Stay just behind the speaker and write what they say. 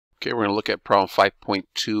Okay, we're going to look at problem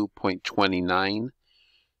 5.2.29.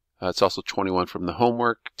 It's also 21 from the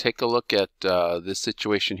homework. Take a look at this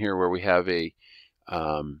situation here where we have a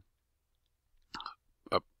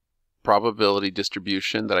probability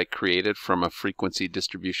distribution that I created from a frequency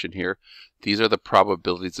distribution here. These are the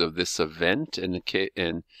probabilities of this event. In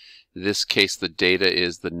this case, the data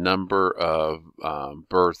is the number of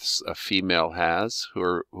births a female has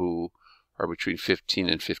who are between 15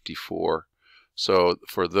 and 54. So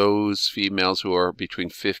for those females who are between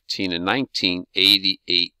 15 and 19,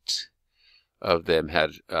 88 of them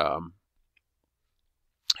had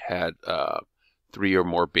 3 or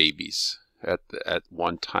more babies at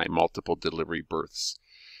one time, multiple delivery births.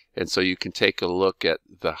 And so you can take a look at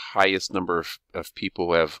the highest number of people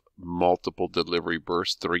who have multiple delivery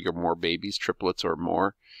births, 3 or more babies, triplets or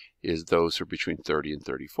more, is those who are between 30 and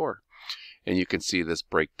 34. And you can see this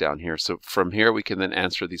breakdown here. So from here we can then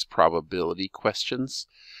answer these probability questions.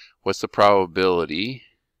 What's the probability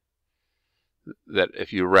that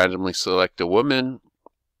if you randomly select a woman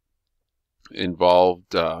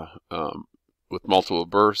involved with multiple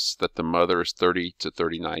births, that the mother is 30 to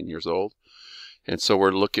 39 years old? And so we're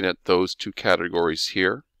looking at those two categories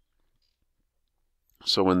here.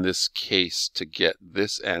 So in this case, to get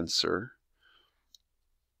this answer,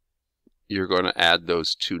 you're going to add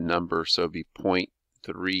those two numbers. So it'll be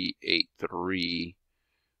 0.383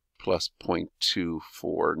 plus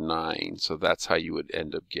 0.249. So that's how you would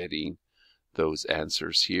end up getting those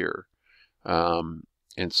answers here. And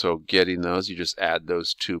so getting those, you just add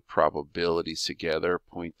those two probabilities together,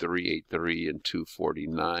 0.383 and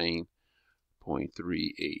 249.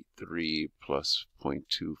 0.383 plus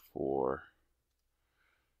 0.249.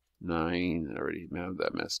 I already have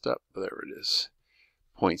that messed up. There it is.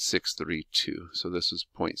 0.632. So this is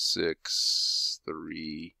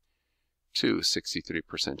 0.632,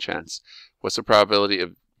 63% chance. What's the probability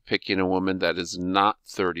of picking a woman that is not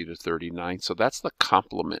 30 to 39? So that's the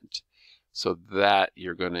complement. So that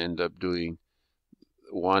you're going to end up doing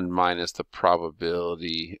 1 minus the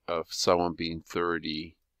probability of someone being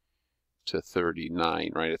 30 to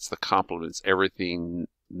 39, right? It's the complements, everything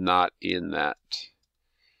not in that.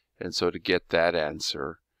 And so to get that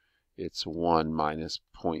answer, it's 1 minus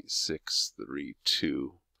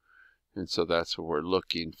 0.632. And so that's what we're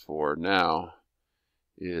looking for now,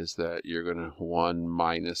 is that you're going to 1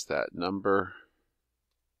 minus that number.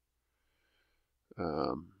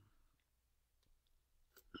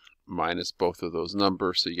 Minus both of those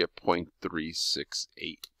numbers, so you get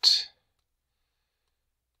 0.368.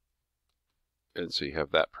 And so you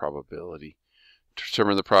have that probability. To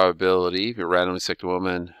determine the probability, if you randomly select a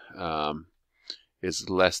woman is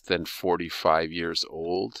less than 45 years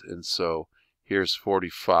old. And so here's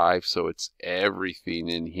 45, so it's everything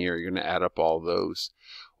in here. You're going to add up all those.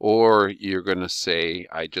 Or you're going to say,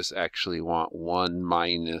 I just actually want 1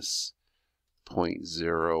 minus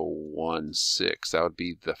 0.016. That would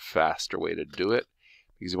be the faster way to do it,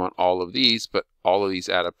 because you want all of these, but all of these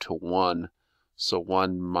add up to 1. So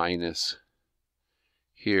 1 minus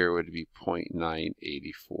here would be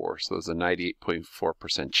 0.984. So there's a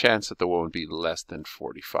 98.4% chance that the woman would be less than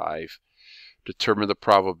 45. Determine the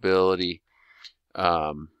probability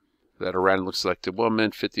that a randomly selected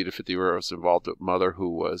woman, 50 to 50 was involved with mother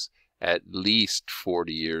who was at least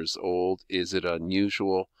 40 years old. Is it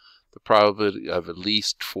unusual? The probability of at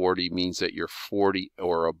least 40 means that you're 40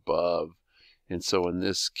 or above. And so in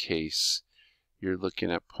this case, you're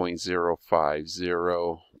looking at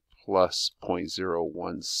 0.050 plus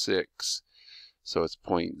 0.016. So it's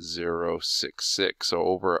 0.066. So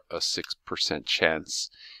over a 6%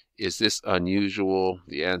 chance. Is this unusual?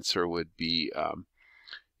 The answer would be,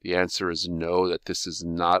 the answer is no, that this is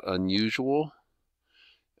not unusual.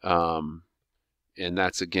 And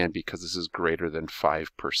that's again because this is greater than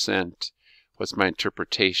 5%. What's my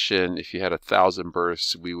interpretation? If you had 1,000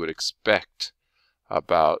 births, we would expect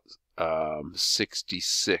about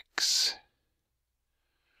 66.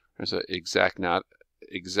 There's an exact, not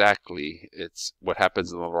exactly, it's what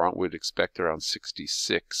happens in the long, we'd expect around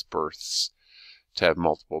 66 births to have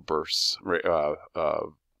multiple births, to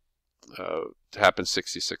happen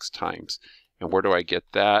 66 times. And where do I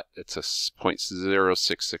get that? It's a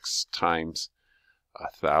 0.066 times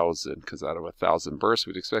 1,000, because out of 1,000 births,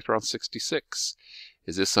 we'd expect around 66.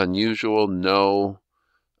 Is this unusual? No,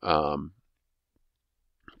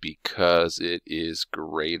 because it is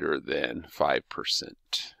greater than 5%.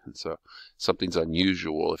 And so something's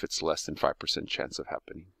unusual if it's less than 5% chance of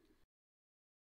happening.